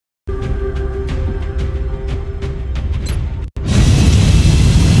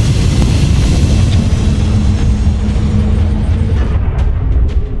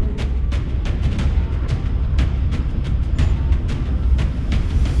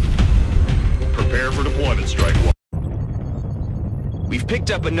Affirmative, Strike One. We've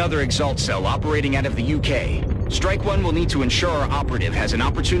picked up another Exalt cell operating out of the UK. Strike One will need to ensure our operative has an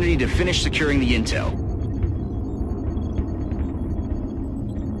opportunity to finish securing the intel.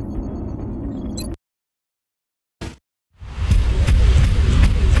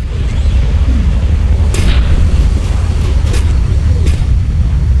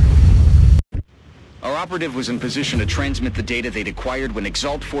 Our operative was in position to transmit the data they'd acquired when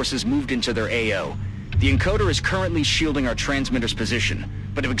Exalt forces moved into their AO. The encoder is currently shielding our transmitter's position,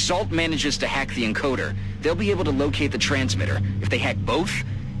 but if Exalt manages to hack the encoder, they'll be able to locate the transmitter. If they hack both,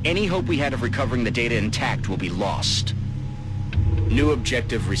 any hope we had of recovering the data intact will be lost. New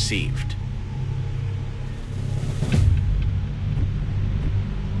objective received.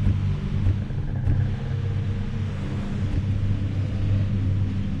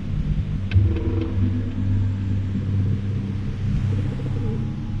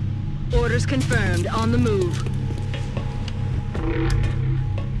 Orders confirmed. On the move.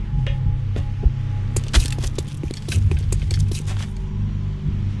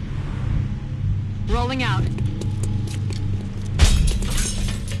 Rolling out.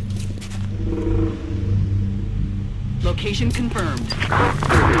 Location confirmed.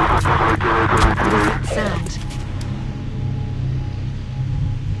 Sat.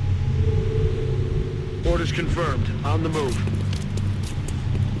 Orders confirmed. On the move.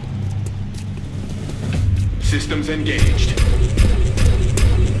 Systems engaged.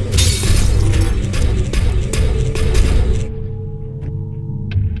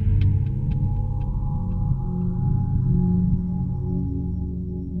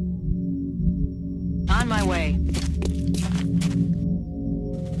 On my way.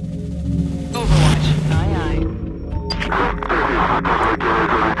 Overwatch. Aye, aye.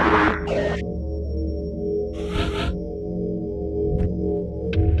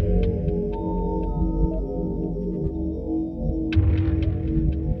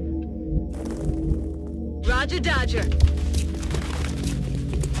 Roger, Dodger.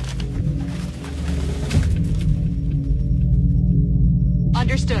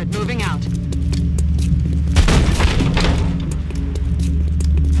 Understood. Moving out.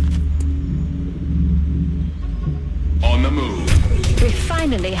 On the move. We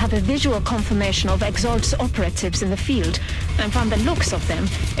finally have a visual confirmation of Exalt's operatives in the field, and from the looks of them,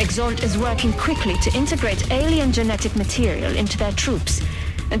 Exalt is working quickly to integrate alien genetic material into their troops.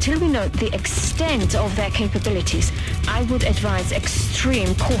 Until we know the extent of their capabilities, I would advise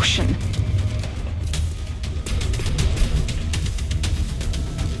extreme caution.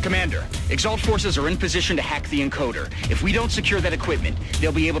 Commander, Exalt forces are in position to hack the encoder. If we don't secure that equipment,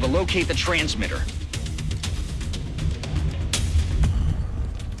 they'll be able to locate the transmitter.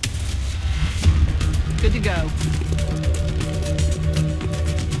 Good to go.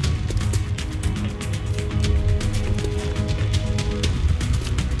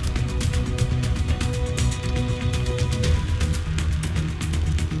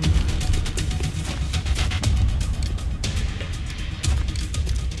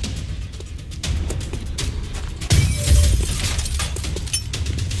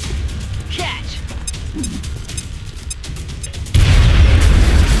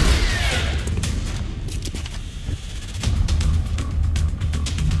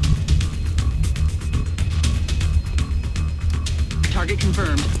 Target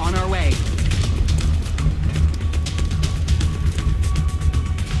confirmed. On our way.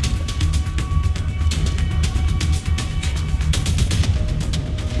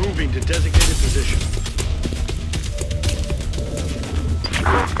 Moving to designated position.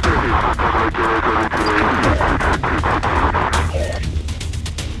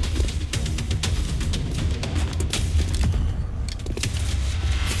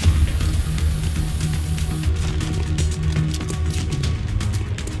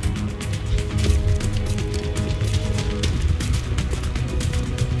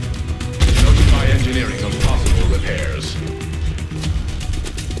 Engineering of possible repairs.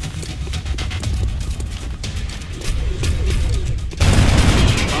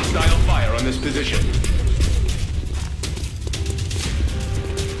 Hostile fire on this position.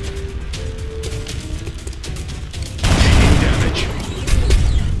 Taking damage.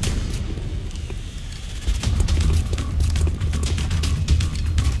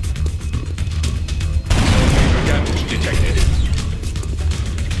 No major damage detected.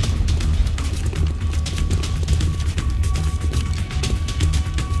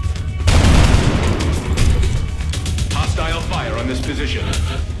 Fire on this position.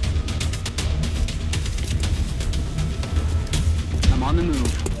 I'm on the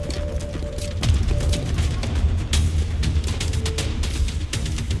move.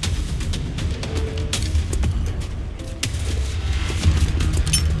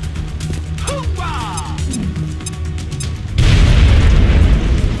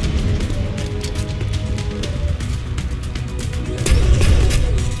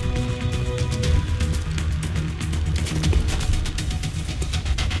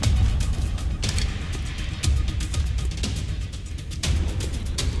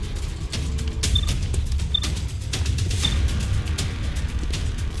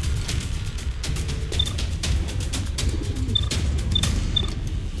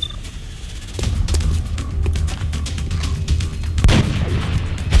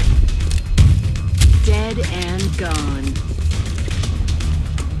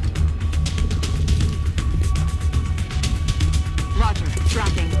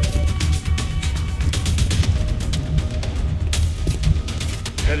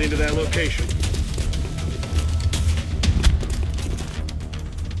 their location.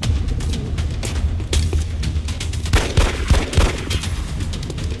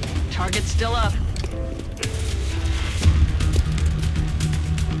 Target's still up.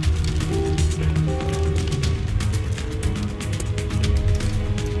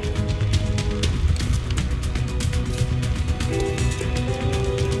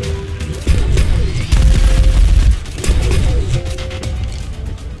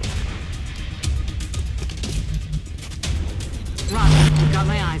 Roger, got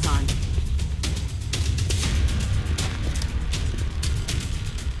my eyes on.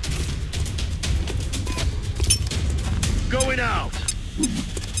 Going out!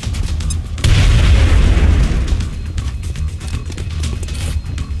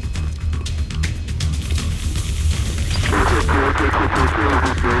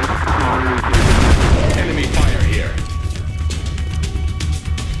 Enemy fire here.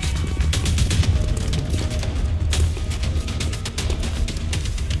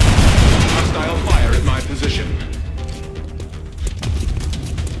 Hostile fire at my position.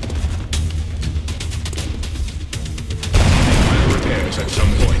 Final repairs at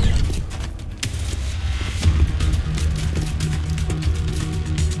some point.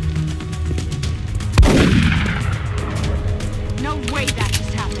 No way that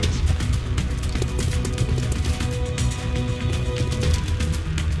just happened.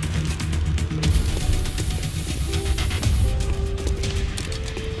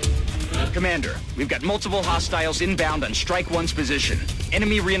 Commander, we've got multiple hostiles inbound on Strike 1's position.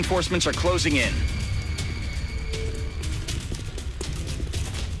 Enemy reinforcements are closing in.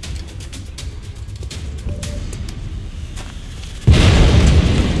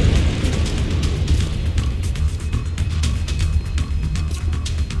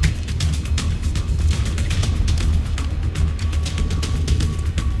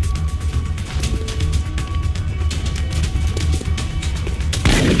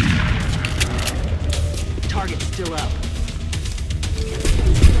 Target's still up.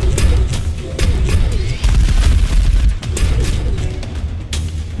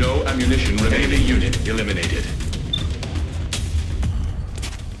 No ammunition remaining. Unit eliminated.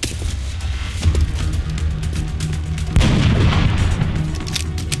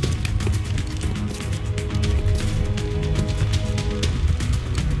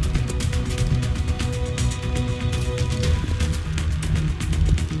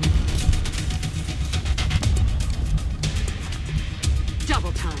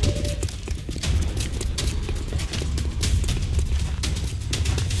 Double time.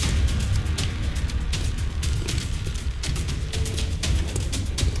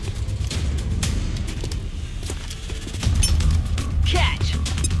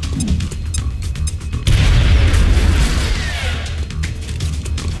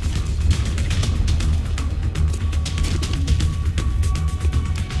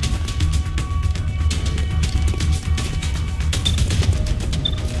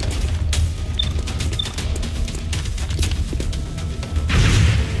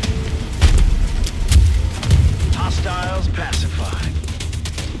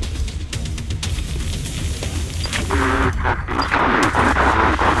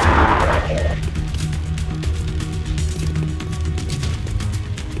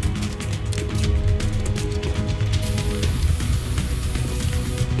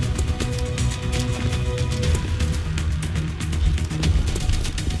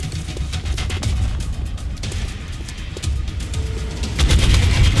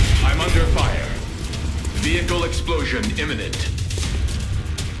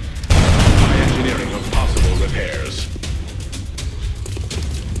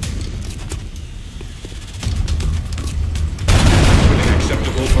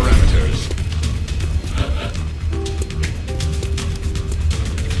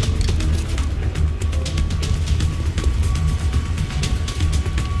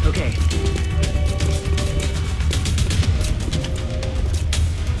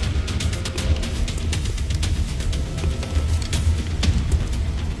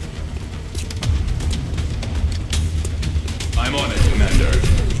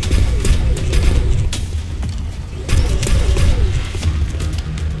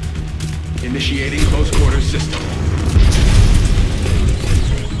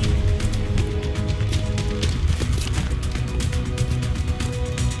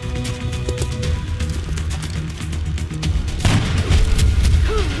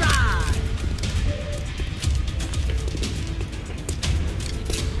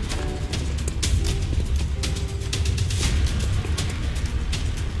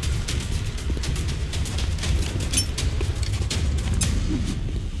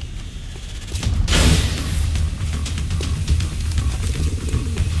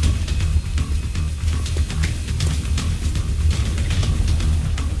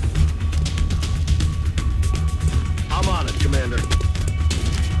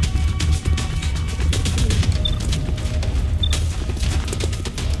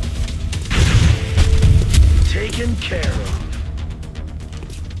 Taken care of.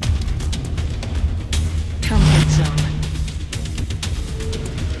 Comfort zone.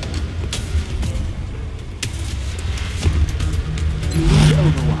 Moving to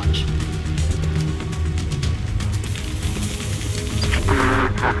Overwatch.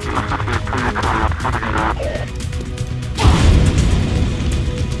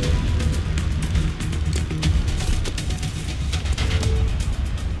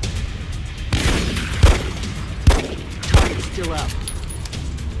 Target's still up.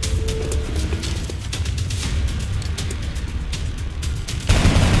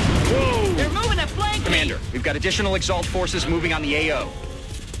 Whoa! They're moving to flank. Commander, we've got additional Exalt forces moving on the AO.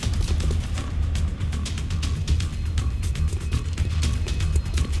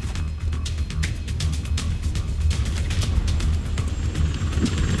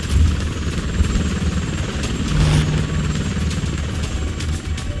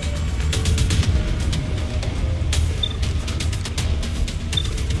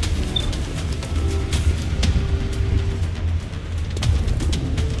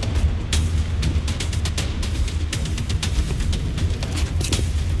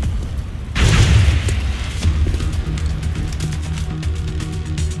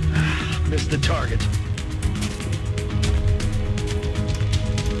 Missed the target.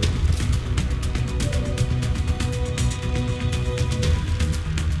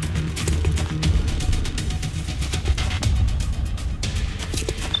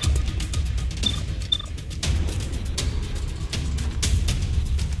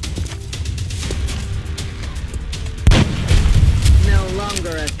 No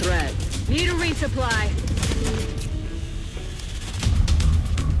longer a threat. Need a resupply.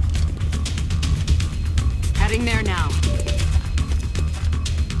 Heading there now.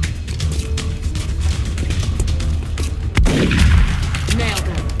 Nailed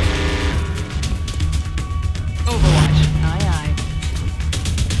him. Overwatch. Aye, aye.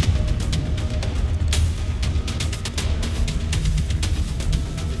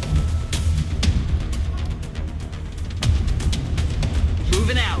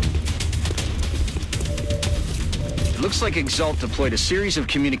 Moving out. Looks like Exalt deployed a series of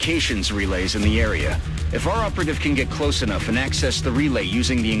communications relays in the area. If our operative can get close enough and access the relay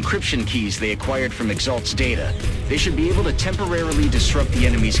using the encryption keys they acquired from Exalt's data, they should be able to temporarily disrupt the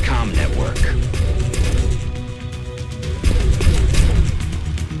enemy's comm network.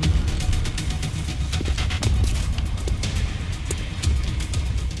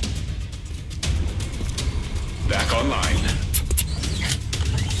 Back online.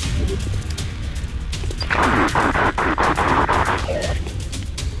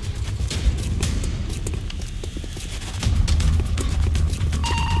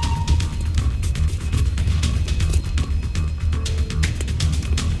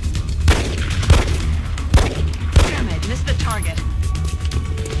 Damn it, missed the target.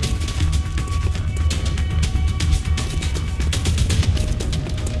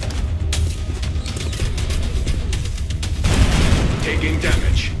 Taking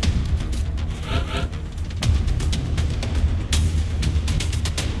damage.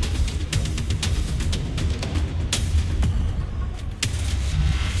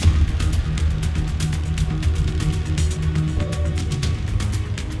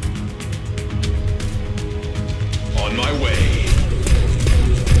 On my way.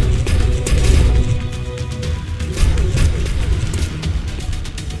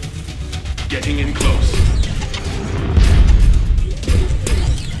 Getting in close.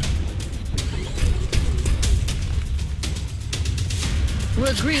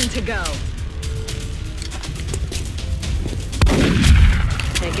 We're green to go.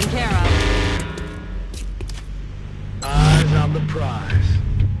 Taken care of. Eyes on the prize.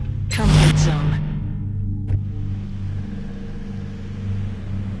 Comfort zone.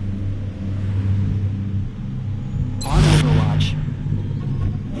 On Overwatch.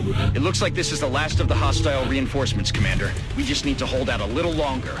 It looks like this is the last of the hostile reinforcements, Commander. We just need to hold out a little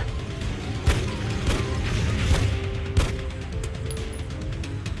longer.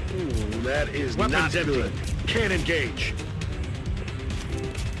 Ooh, that is Weapons not empty. good. Can't engage.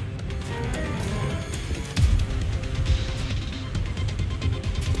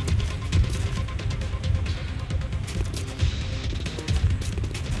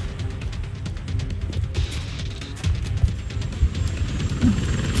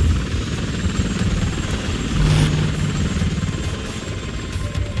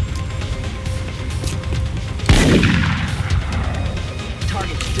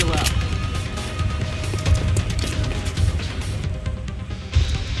 Target's still up.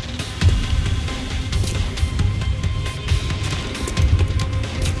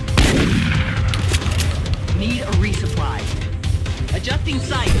 Adjusting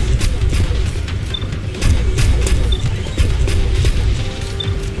sights.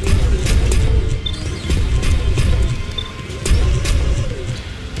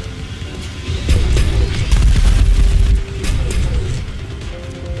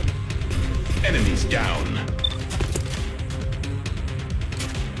 Enemies down.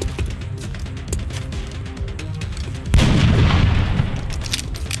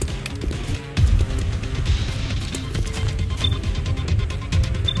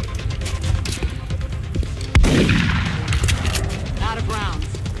 Out of rounds.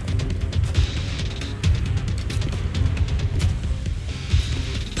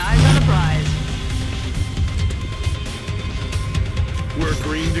 Eyes on the prize. We're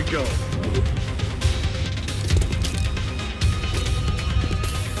green to go.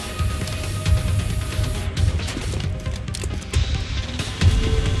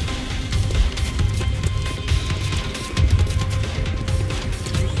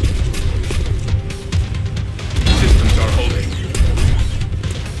 Systems are holding.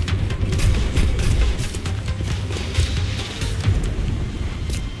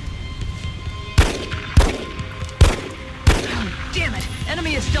 Damn it!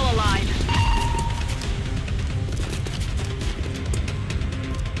 Enemy is still alive.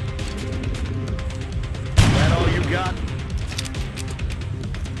 That all you got?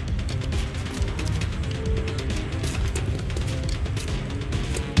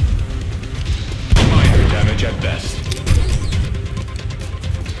 Minor damage at best.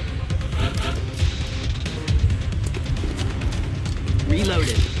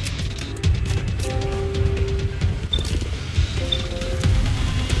 Reloaded.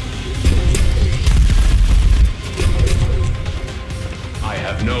 I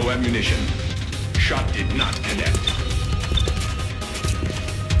have no ammunition. Shot did not connect.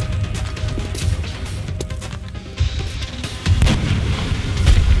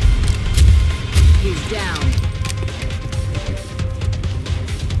 He's down.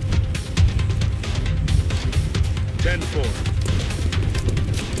 Ten-4.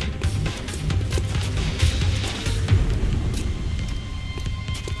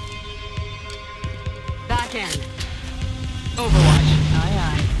 Back end. Overwatch. Aye,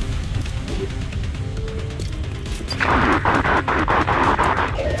 aye.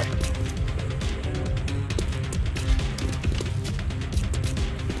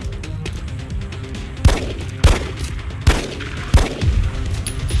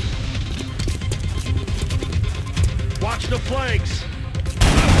 Watch the flanks!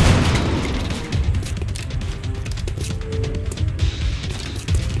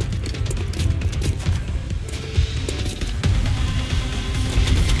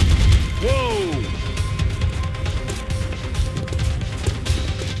 Whoa!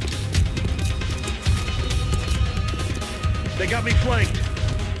 They got me flanked.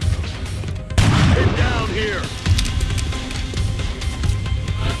 Get down here.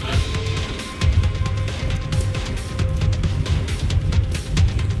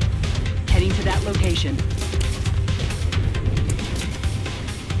 Heading to that location.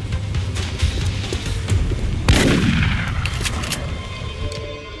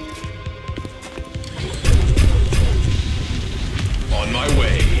 On my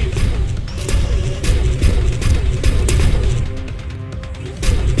way.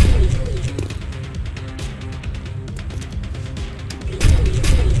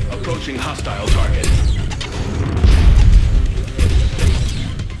 Approaching hostile target.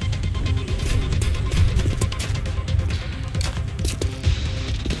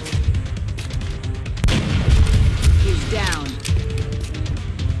 He's down.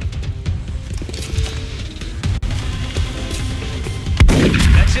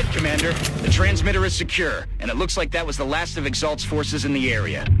 That's it, Commander. The transmitter is secure, and it looks like that was the last of Exalt's forces in the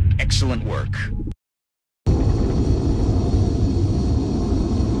area. Excellent work.